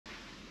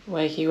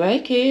Wakey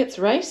wakey, it's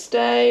race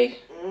day.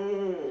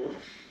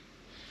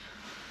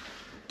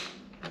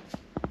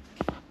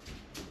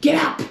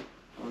 Get up!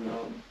 Oh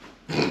no.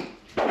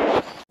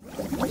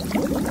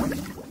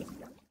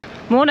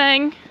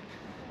 Morning.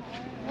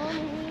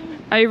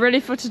 Morning. Are you ready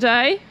for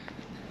today?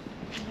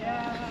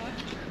 Yeah.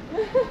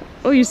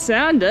 Oh, you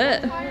sound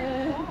it.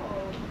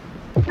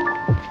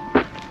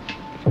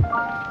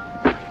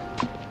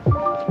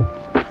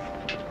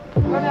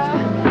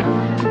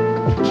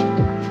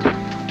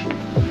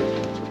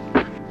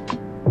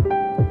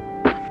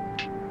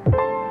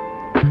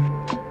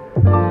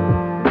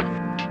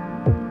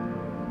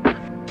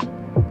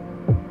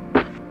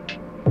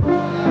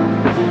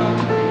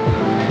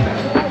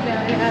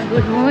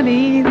 Good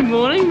morning. Good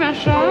morning,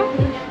 Masha.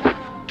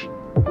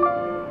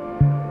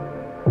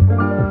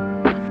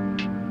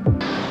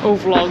 All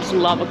vlogs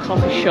love a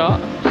coffee shop.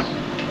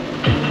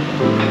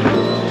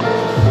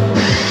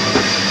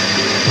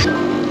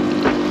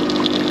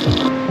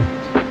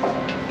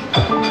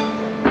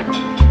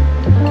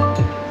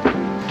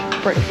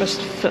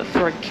 Breakfast fit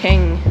for a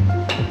king.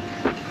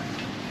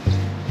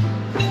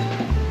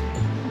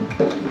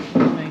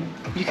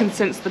 You can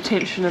sense the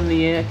tension in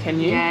the air, can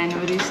you? Yeah,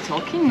 nobody's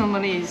talking,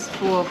 nobody is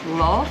full of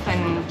love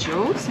and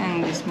jokes,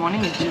 and this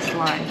morning it's just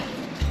like,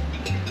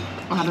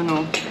 I don't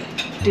know,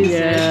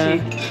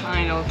 deserted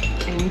kind of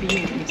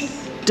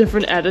ambience.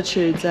 Different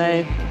attitudes,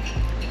 eh?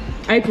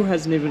 April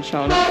hasn't even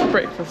shown up for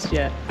breakfast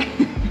yet.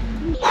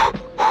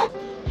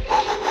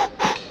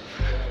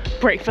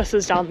 Breakfast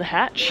is down the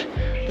hatch.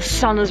 The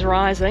sun is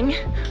rising.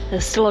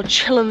 There's still a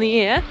chill in the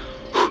air.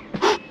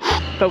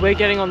 But we're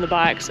getting on the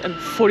bikes in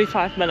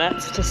 45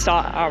 minutes to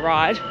start our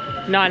ride.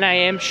 9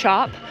 AM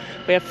sharp.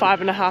 We have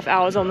 5.5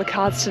 hours on the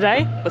cards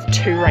today with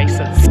 2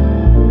 races.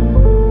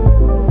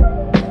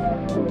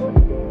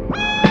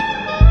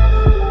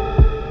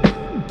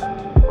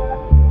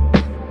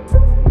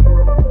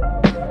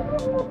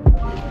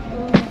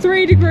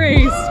 Three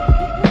degrees.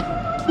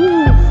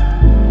 Ooh.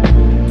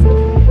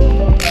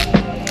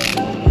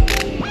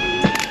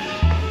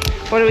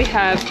 What do we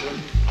have?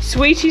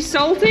 Sweetie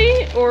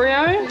salty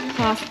Oreo?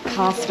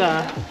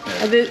 Pasta.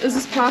 Is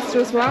this pasta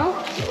as well?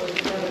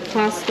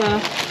 Pasta.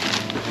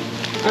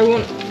 I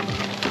want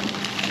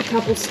a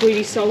couple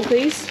sweetie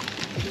salties,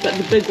 but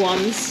the big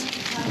ones.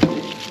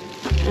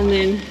 And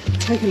then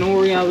take an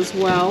Oreo as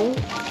well.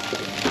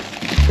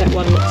 That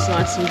one looks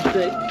nice and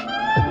big.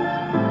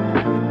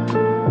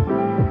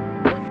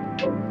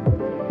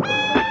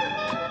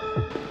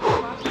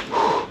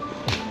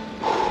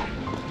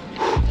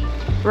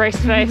 Race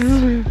face.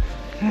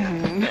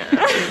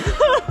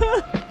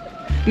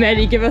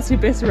 Maddie, give us your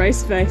best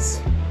race face.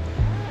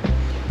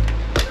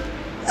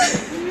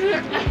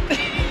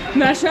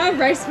 Masha,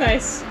 race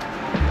face.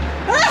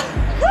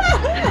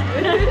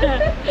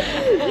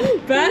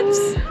 Babs.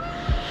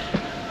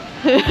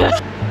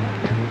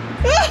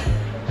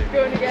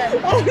 Going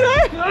again. Oh no!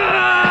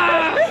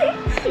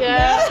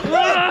 Yeah.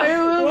 It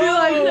will be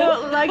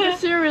like a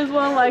serious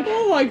one, like.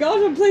 Oh my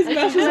gosh, I'm pleased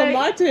Masha's on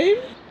my team.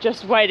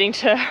 Just waiting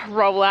to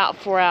roll out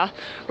for our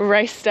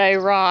race day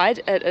ride.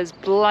 It is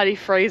bloody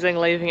freezing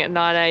leaving at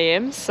 9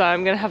 AM, so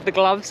I'm gonna have the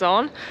gloves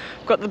on.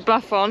 I've got the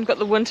buff on, got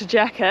the winter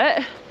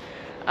jacket.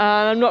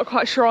 I'm not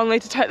quite sure I'll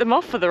need to take them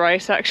off for the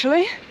race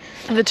actually.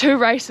 The 2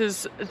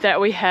 races that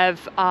we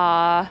have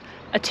are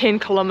a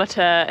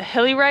 10-kilometer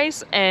hilly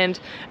race and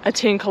a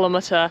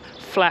 10-kilometer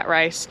flat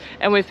race,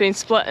 and we've been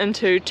split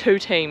into 2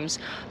 teams,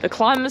 the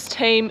climbers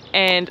team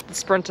and the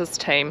sprinters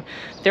team.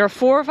 There are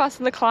 4 of us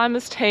in the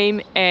climbers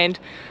team and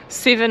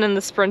 7 in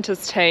the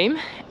sprinters team,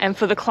 and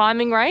for the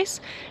climbing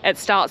race it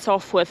starts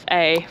off with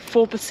a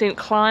 4%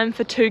 climb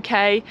for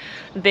 2k,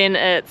 then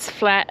it's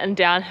flat and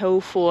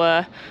downhill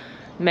for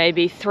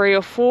maybe 3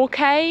 or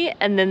 4k,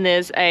 and then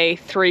there's a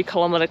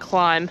 3-kilometer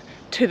climb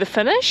to the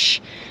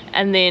finish,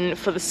 and then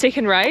for the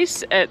second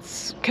race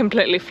it's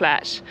completely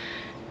flat.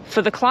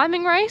 For the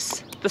climbing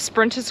race, the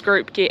sprinters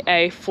group get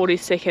a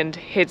 40-second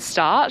head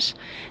start,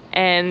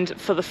 and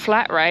for the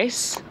flat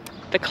race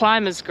the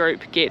climbers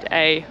group get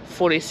a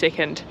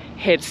 40-second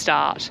head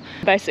start.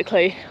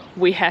 Basically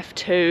we have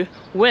to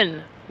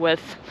win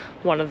with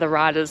one of the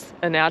riders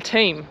in our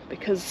team,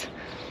 because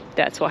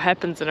that's what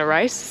happens in a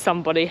race.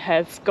 Somebody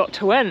has got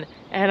to win,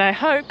 and I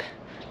hope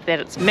that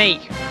it's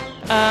me.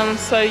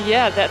 So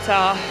yeah, that's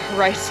our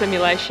race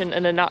simulation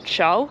in a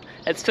nutshell.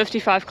 It's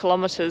 55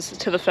 kilometers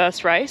to the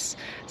first race,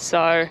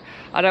 so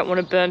I don't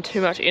want to burn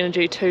too much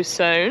energy too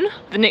soon.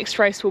 The next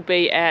race will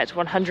be at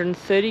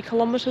 130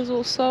 kilometers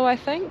or so, I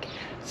think.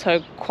 So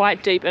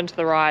quite deep into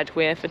the ride,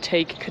 where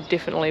fatigue could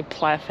definitely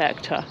play a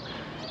factor.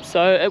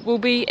 So it will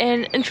be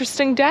an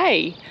interesting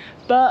day,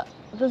 but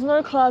there's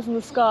no clouds in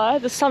the sky,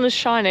 the sun is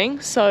shining,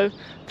 so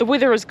the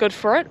weather is good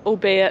for it,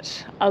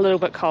 albeit a little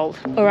bit cold.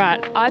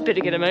 Alright, I better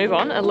get a move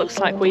on. It looks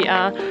like we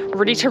are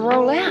ready to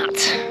roll out.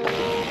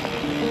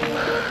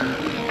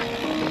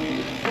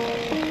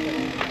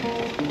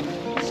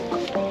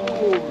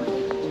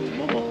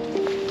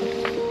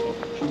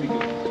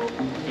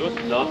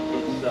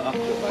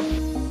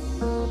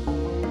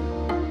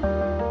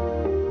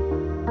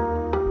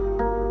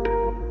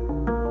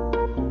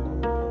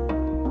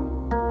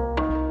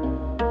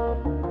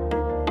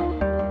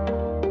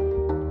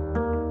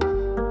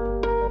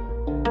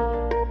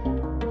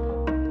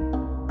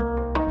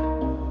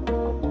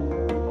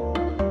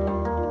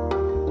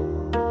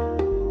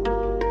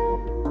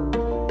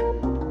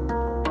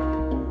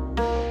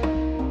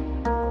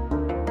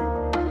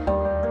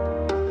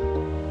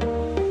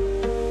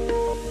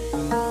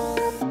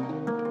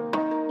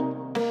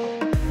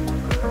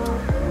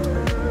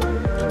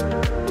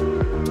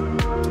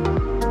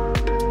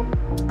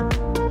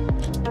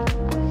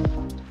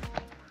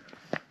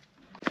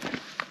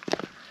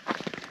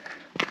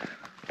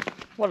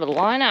 What a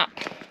lineup.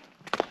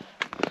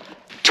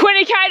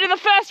 20k to the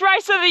first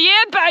race of the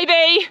year,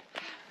 baby!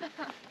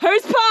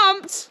 Who's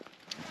pumped?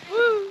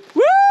 Woo!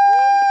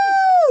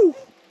 Woo!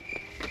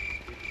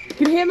 You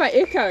can hear my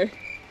echo.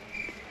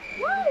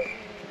 Woo!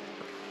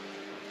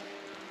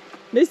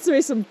 Needs to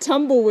be some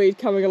tumbleweed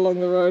coming along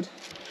the road.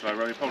 Should I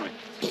roll probably?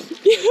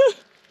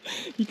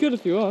 You could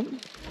if you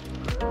want.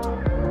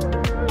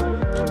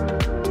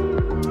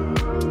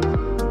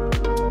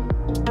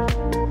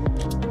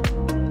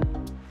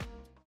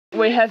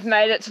 We have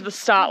made it to the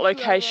start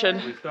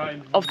location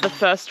of the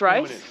first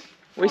race.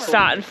 We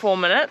start in 4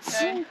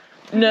 minutes.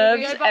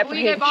 Nerves,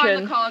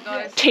 apprehension,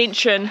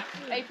 tension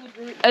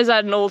is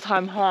at an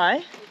all-time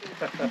high.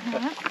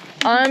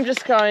 I'm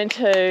just going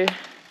to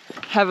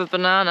have a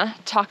banana,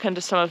 tuck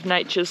into some of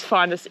nature's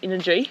finest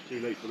energy. Too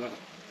late for that.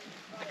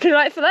 Too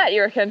late for that,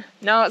 you reckon?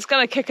 No, it's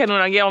going to kick in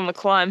when I get on the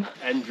climb.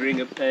 And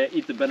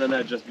eat the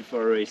banana just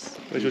before a race.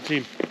 Where's your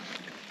team?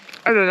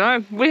 I don't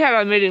know. We had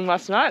our meeting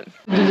last night.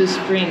 Do the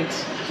sprint,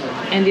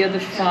 and the other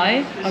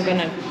 5 are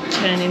gonna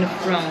turn in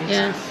front.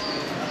 Yes.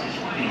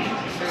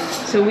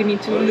 So we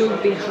need to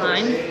look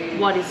behind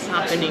what is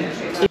happening.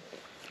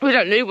 We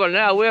don't need one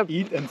now. We're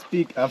Eat and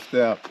speak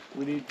after.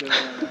 We need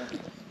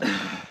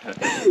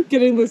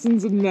getting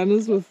lessons in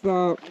manners with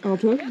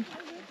Arthur.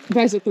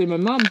 Basically my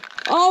mum.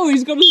 Oh,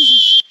 he's got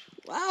his...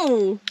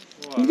 Wow.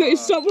 You've got your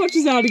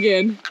stopwatches out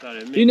again.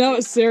 You know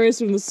it's serious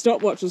when the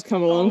stopwatches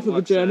come along for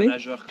the journey.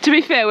 To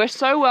be fair, we're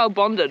so well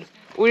bonded.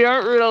 We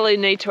don't really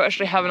need to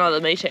actually have another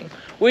meeting.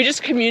 We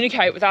just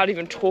communicate without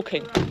even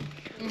talking.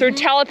 Through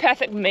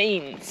telepathic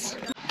means.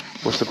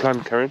 What's the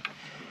plan, Karen?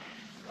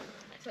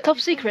 Top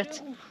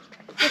secret.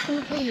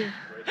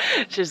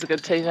 She's a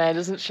good teammate,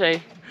 isn't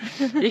she?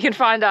 You can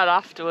find out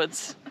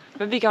afterwards.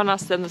 Maybe go and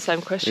ask them the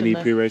same question. Any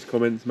though. pre-race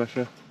comments,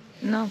 Masha?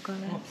 No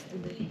comments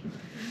today.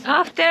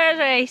 After the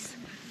race.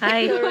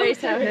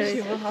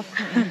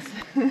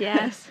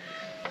 Yes.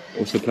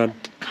 What's the plan?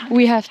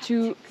 We have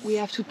to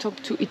talk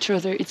to each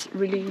other. It's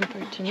really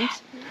important.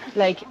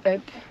 Like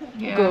up,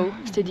 go,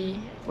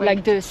 steady,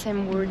 like the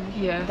same word.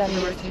 Yeah. Than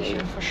the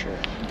rotation for sure.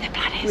 The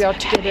plan is We are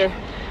together.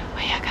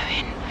 we are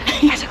going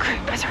as a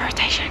group, as a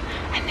rotation,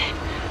 and then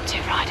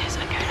 2 riders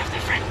are going off the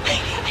front,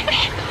 and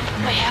then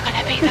we are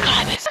gonna be the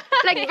climbers.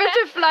 Like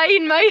butterfly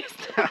in my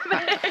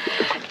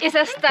stomach. Is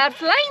a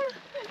start line?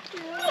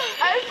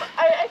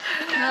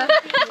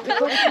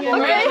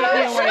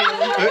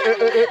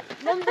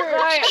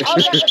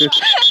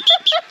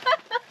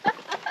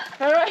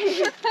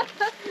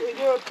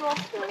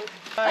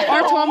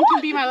 Or Tom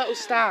can be my little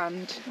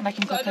stand, and I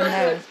can go in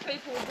there.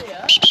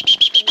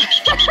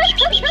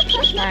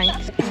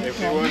 Nice.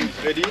 Everyone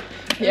ready?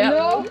 Yeah.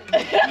 No.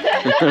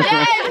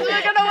 Yes,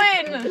 we're gonna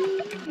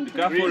win. Be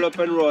careful,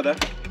 open road. Eh?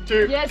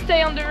 2, Yeah,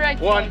 stay on the right.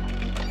 1.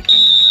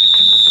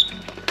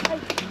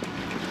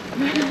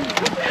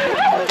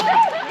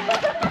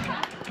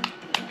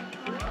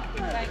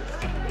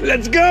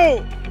 Let's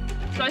go!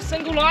 So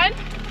single line?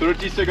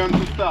 30 seconds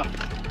to start.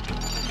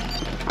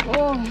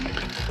 Oh.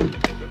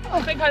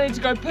 I think I need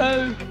to go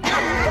poo.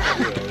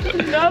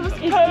 Nervous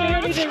poo.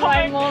 It's the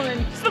right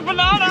moment. It's the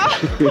banana.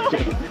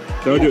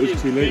 Told you it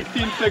was too late.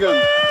 15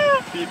 seconds.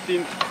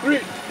 15, 3,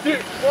 2,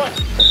 1.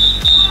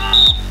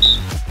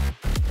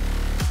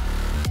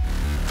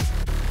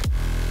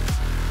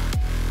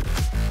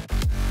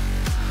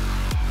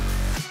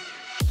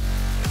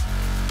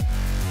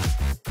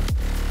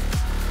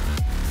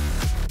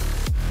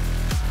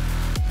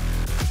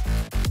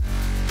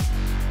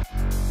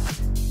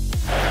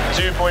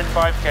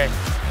 $2.5k.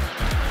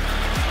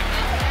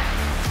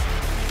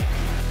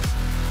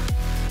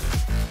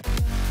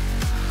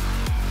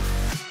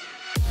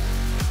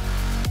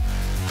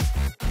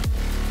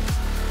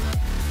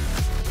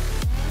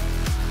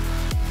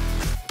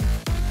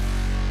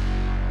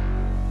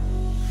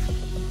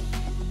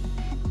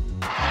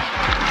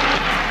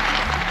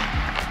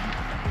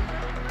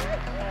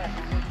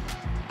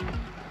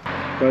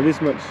 By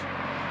this much.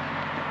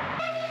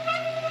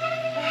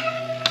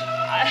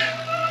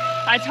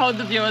 I told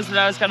the viewers that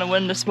I was going to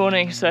win this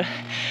morning, so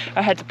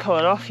I had to pull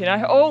it off, you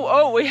know.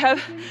 Oh, we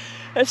have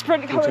a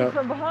sprint coming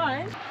from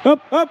behind.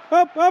 Up, up,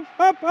 up, up,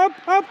 up,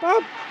 up, up,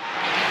 up.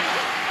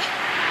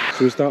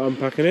 Should we start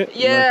unpacking it?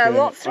 Yeah, like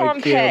lots to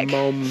unpack. IKEA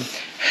mom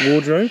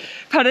wardrobe?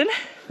 Pardon?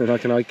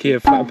 Like an IKEA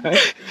flat pack?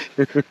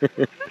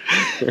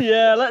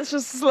 Yeah, let's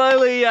just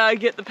slowly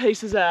get the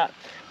pieces out.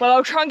 Well,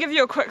 I'll try and give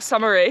you a quick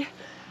summary.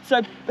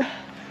 So,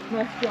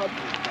 nice job.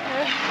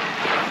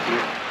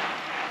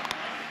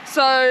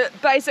 So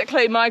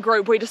basically my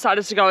group, we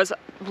decided to go as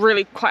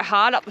really quite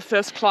hard up the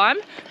first climb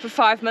for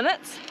 5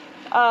 minutes.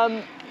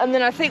 And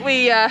then I think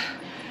we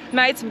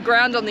made some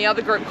ground on the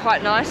other group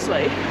quite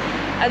nicely.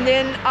 And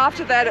then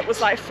after that it was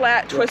like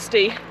flat,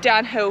 twisty,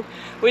 downhill.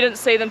 We didn't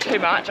see them too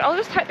much. I'll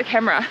just take the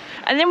camera.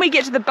 And then we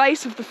get to the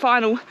base of the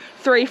final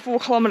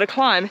 3-4 kilometre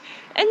climb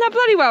and they're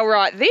bloody well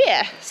right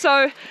there.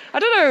 So I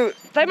don't know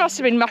they must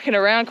have been mucking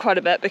around quite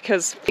a bit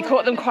because we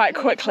caught them quite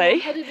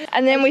quickly.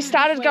 And then we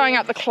started going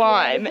up the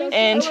climb,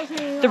 and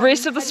the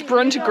rest of the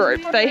sprinter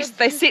group, they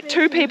set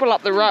 2 people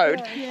up the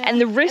road, and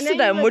the rest of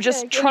them were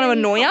just trying to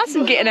annoy us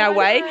and get in our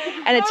way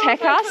and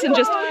attack us and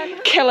just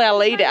kill our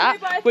leader,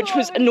 which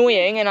was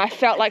annoying, and I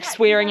felt like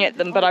swearing at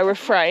them, but I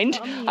refrained.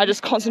 I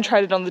just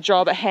concentrated on the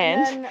job at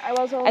hand.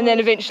 And then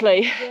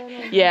eventually,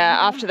 yeah,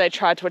 after they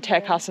tried to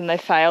attack us and they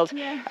failed,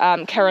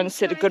 Karen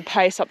set a good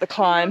pace up the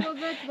climb,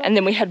 and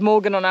then we had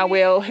Morgan on our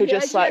wheel who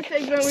just like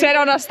sat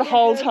on us the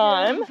whole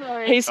time.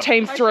 He's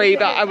team 3,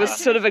 but I was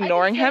sort of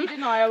ignoring him.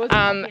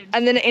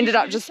 And then it ended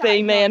up just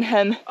being me and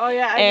him,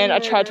 and I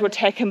tried to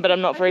attack him, but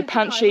I'm not very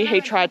punchy.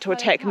 He tried to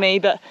attack me,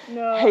 but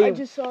he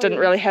didn't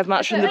really have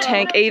much in the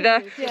tank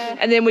either.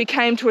 And then we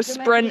came to a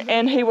sprint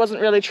and he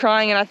wasn't really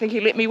trying, and I think he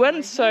let me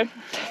win. So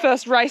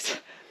first race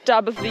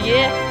dub of the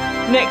year.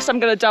 Next I'm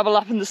going to double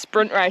up in the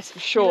sprint race for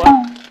sure.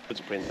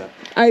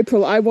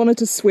 April, I wanted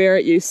to swear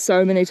at you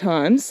so many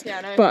times,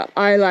 but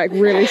I like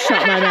really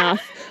shut my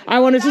mouth. I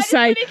wanted to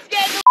say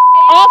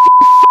off,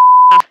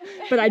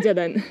 but I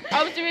didn't.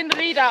 I was doing the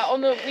lead out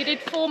on the, we did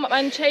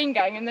 4-man chain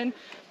gang, and then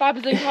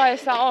Babs and Kaya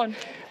sat on.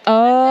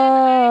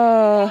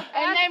 Oh.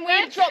 And then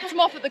we dropped him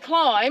off at the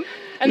climb,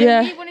 and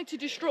then he wanted to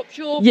disrupt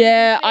your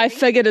Yeah, I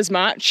figured as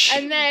much.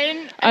 And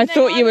then I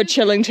thought you were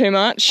chilling too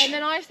much. And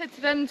then I said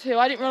to them too,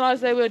 I didn't realise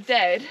they were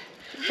dead,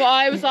 but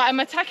I was like, I'm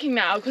attacking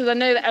now because I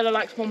know that Ella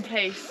likes one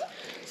place.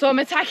 So I'm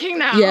attacking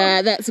now.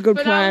 Yeah, that's a good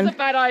plan. That was a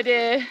bad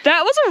idea.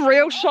 That was a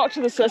real shock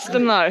to the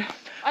system though.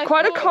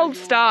 Quite a cold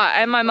start,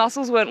 and my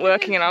muscles weren't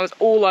working, and I was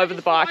all over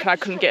the bike and I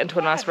couldn't get into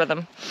a nice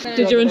rhythm.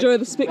 Did you enjoy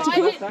the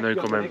spectacle? No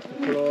comment.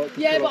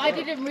 Yeah, but I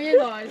didn't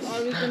realise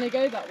I was going to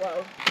go that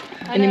well.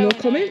 Any more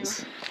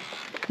comments?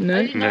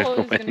 No? No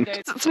comment.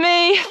 It's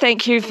me.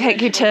 Thank you,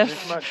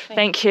 Tiff.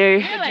 Thank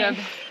you.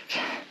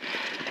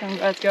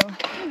 Let's go.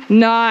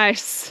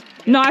 Nice.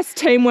 Nice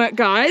teamwork,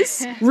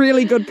 guys.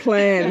 Really good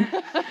plan.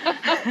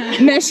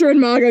 Masha and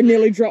Margot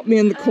nearly dropped me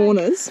in the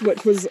corners,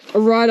 which was a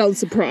right old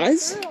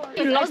surprise.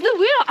 You lost the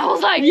wheel. I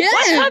was like, yeah.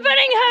 What's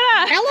happening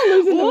here? Ella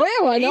losing the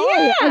wheel, I know.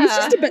 Yeah. I was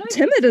just a bit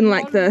timid in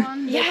like the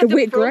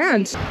wet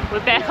ground.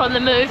 We're back on the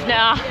move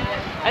now.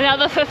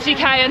 Another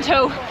 50k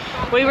until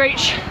we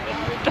reach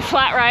the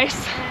flat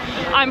race.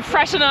 I'm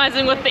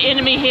fraternising with the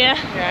enemy here.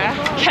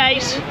 Yeah.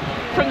 Kate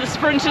from the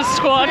sprinters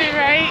squad.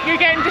 Right, you're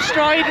getting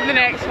destroyed in the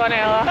next one,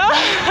 Ella.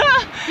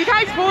 You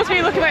can't expose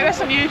me looking like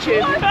this on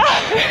YouTube.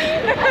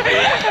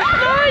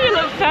 No, you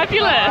look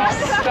fabulous.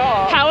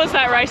 Stop. How was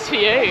that race for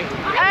you?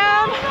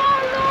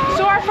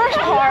 So our first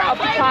part of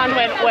the plan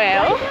went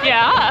well.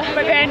 Yeah.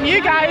 But then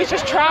you guys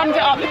just trammed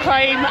it up the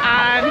climb,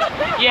 and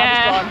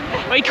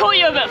we caught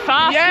you a bit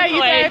fast. yeah,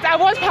 you did. I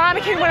was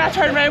panicking when I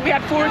turned around. We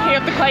had 4k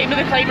of the climb, and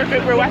the climber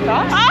group were with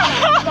us.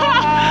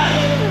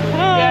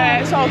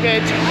 Yeah, it's all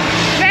good.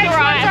 Next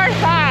one's our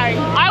thing.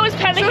 I was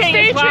panicking So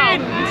stay as well.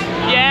 tuned.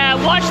 Yeah,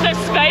 watch this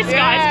space,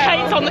 guys.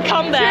 Kate's on the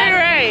comeback. Too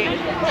right.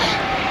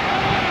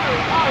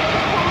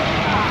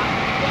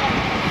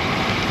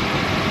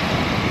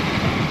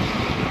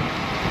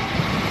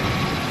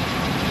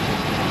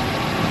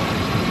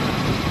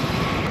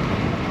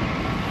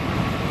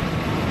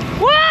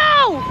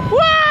 Wow!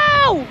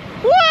 Wow!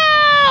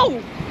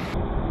 Wow!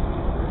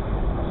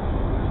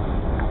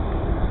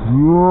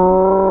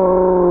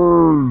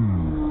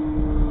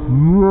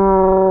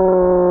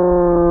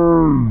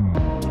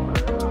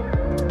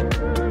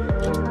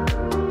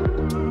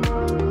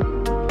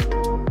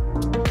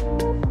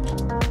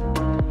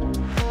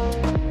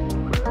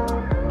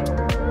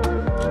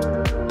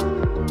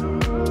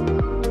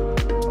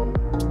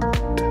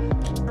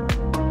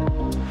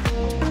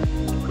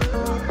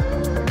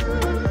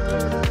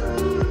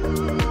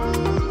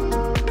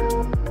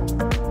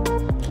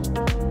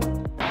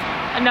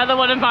 Another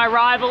one of my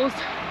rivals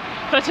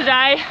for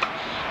today,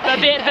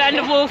 Babette van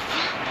der Wolf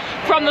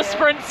from the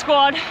sprint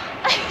squad.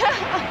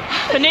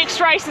 The next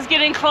race is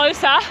getting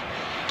closer.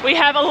 We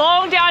have a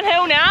long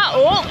downhill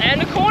now,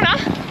 and a corner,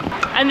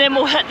 and then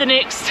we'll hit the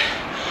next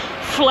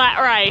flat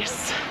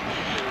race.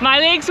 My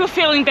legs were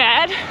feeling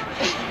bad,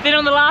 then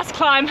on the last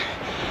climb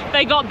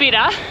they got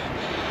better,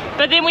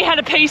 but then we had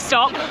a pee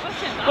stop,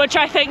 which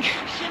I think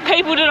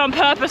people did on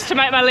purpose to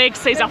make my legs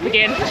seize up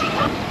again.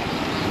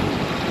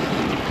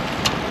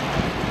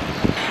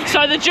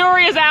 So the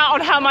jury is out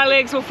on how my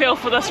legs will feel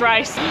for this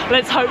race.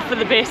 Let's hope for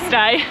the best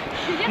day.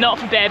 Not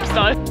for Babs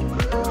though.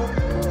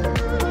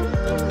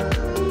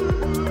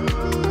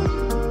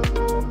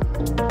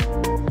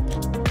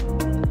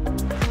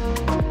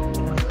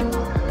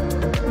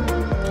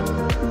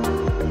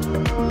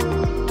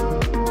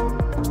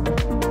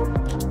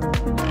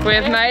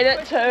 We've made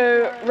it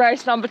to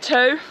race number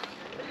 2.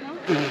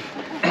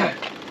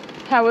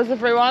 How was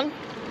everyone?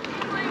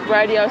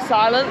 Radio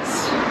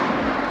silence.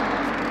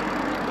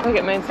 I think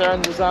it means they're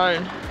in the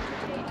zone.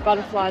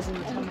 Butterflies in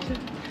the tummy.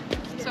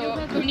 So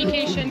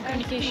communication.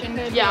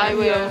 Yeah, I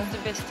will. The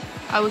best.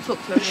 I will talk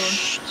to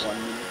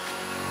everyone.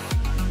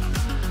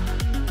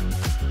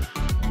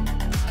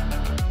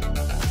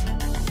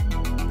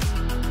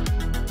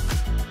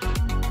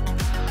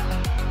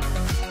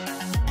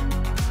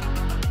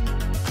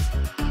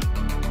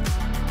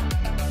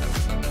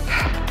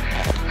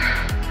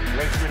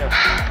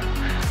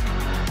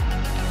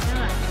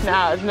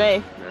 No, it was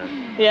me.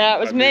 Yeah, it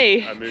was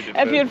me. I moved it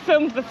If you'd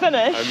filmed the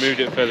finish, I moved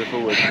it further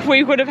forward.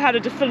 we would have had a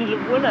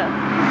definitive winner.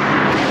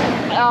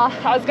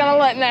 I was gonna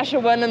let Nasha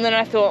win, and then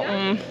I thought,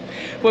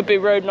 would be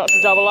rude not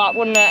to double up,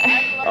 wouldn't it?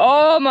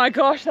 Oh my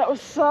gosh, that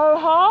was so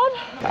hard.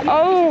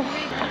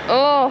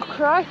 Oh,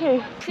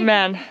 crikey.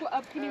 Man,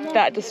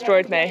 that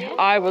destroyed me.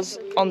 I was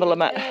on the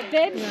limit,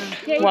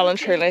 well and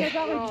truly.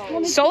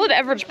 Solid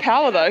average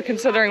power though,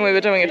 considering we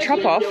were doing a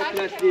trip off.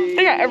 I think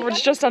I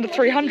averaged just under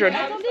 300.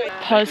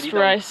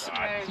 Post-race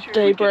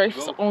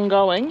debriefs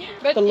ongoing.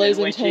 The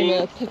losing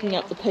team are picking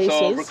up the So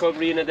pieces,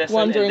 recovery in a descent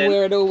wondering and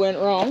where it all went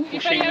wrong. then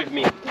pushing with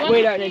me.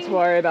 We don't need to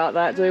worry about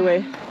that, do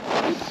we?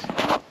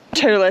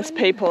 2 less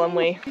people and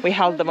we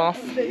held them off.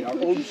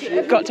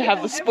 Got to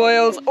have the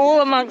spoils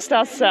all amongst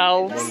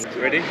ourselves.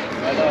 Ready?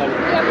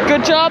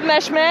 Good job,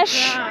 Mash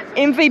Mash.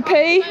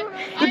 MVP.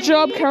 Good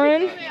job,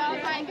 Karen.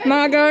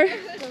 Margot.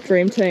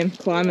 Dream team.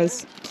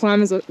 Climbers.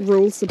 Climbers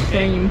rule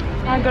supreme.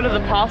 I got to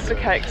the pasta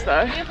cakes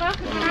though.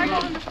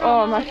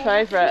 Oh, my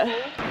favourite.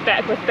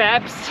 Back with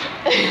Babs.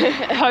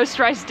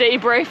 Post-race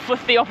debrief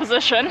with the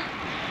opposition.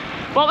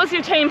 What was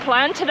your team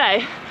plan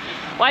today?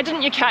 Why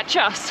didn't you catch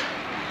us?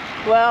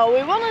 Well,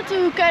 we wanted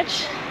to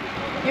catch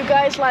you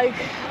guys like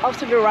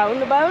after the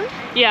roundabout.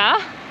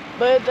 Yeah.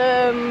 But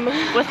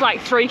with like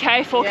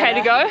 3k, 4k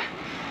to go.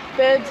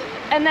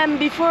 And then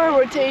before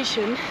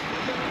rotation,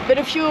 but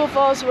a few of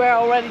us were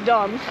already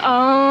done.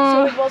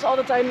 Oh. So it was all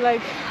the time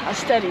like a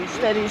steady.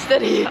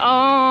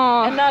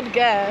 Oh. And not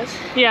gas.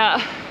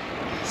 Yeah.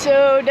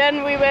 So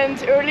then we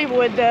went early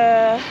with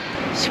the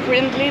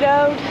sprint lead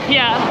out.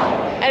 Yeah.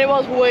 And it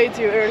was way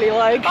too early,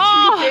 like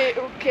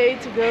 3k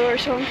to go or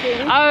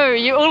something. Oh,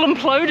 you all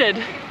imploded.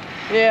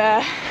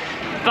 Yeah.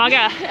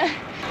 Bugger.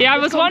 Yeah, I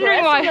was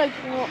wondering why. Like,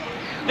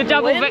 the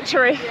double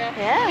victory.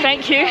 Yeah.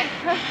 Thank you.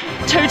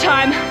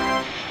 2-time,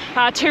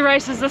 2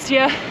 races this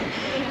year,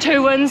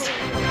 2 wins,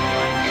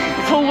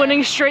 full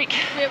winning streak.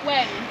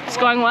 It's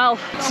going well.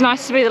 It's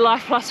nice to be the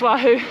LifePlus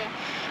Wahoo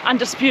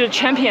undisputed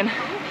champion.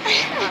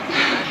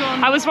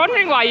 I was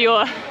wondering why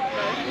your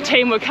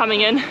team were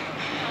coming in,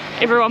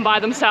 everyone by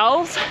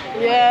themselves.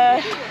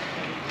 Yeah,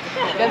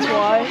 that's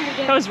why.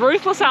 It was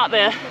ruthless out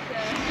there.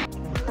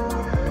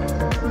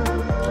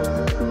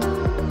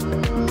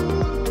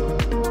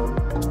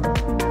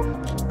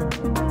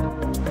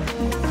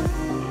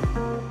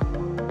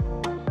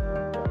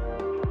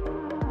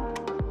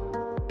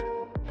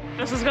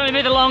 This is going to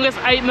be the longest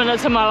 8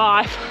 minutes of my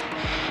life.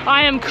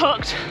 I am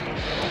cooked,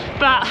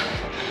 but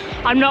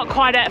I'm not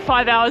quite at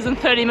 5 hours and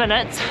 30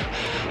 minutes,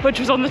 which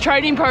was on the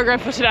training program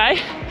for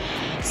today.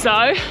 So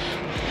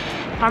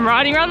I'm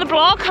riding around the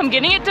block, I'm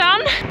getting it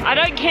done. I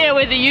don't care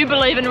whether you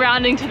believe in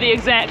rounding to the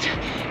exact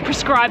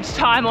prescribed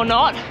time or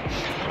not.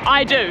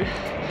 I do.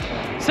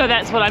 So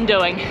that's what I'm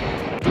doing.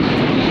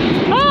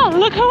 Oh,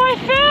 look who I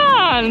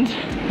found!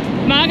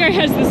 Margot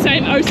has the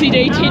same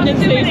OCD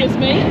tendencies as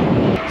me.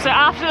 So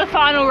after the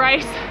final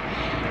race,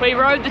 we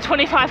rode the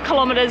 25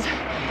 kilometers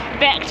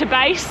back to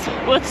base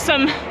with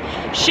some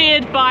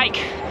shared bike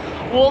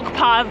walk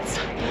paths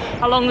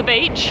along the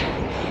beach.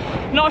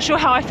 Not sure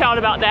how I felt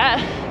about that,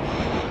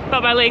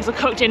 but my legs are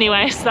cooked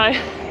anyway, so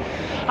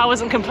I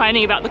wasn't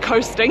complaining about the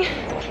coasting.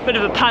 Bit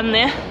of a pun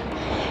there.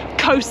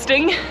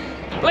 Coasting.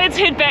 Let's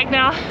head back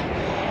now,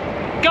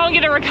 go and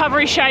get a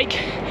recovery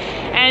shake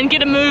and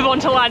get a move on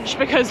to lunch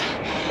because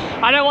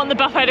I don't want the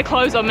buffet to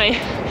close on me.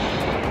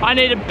 I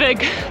need a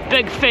big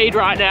feed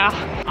right now.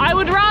 I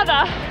would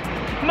rather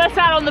miss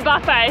out on the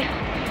buffet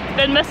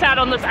than miss out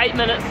on this 8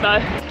 minutes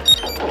though.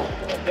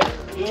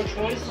 Your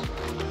choice.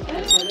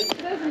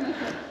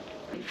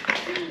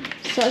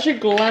 Such a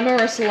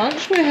glamorous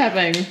lunch we're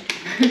having.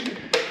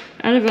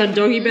 Out of our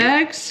doggy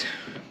bags.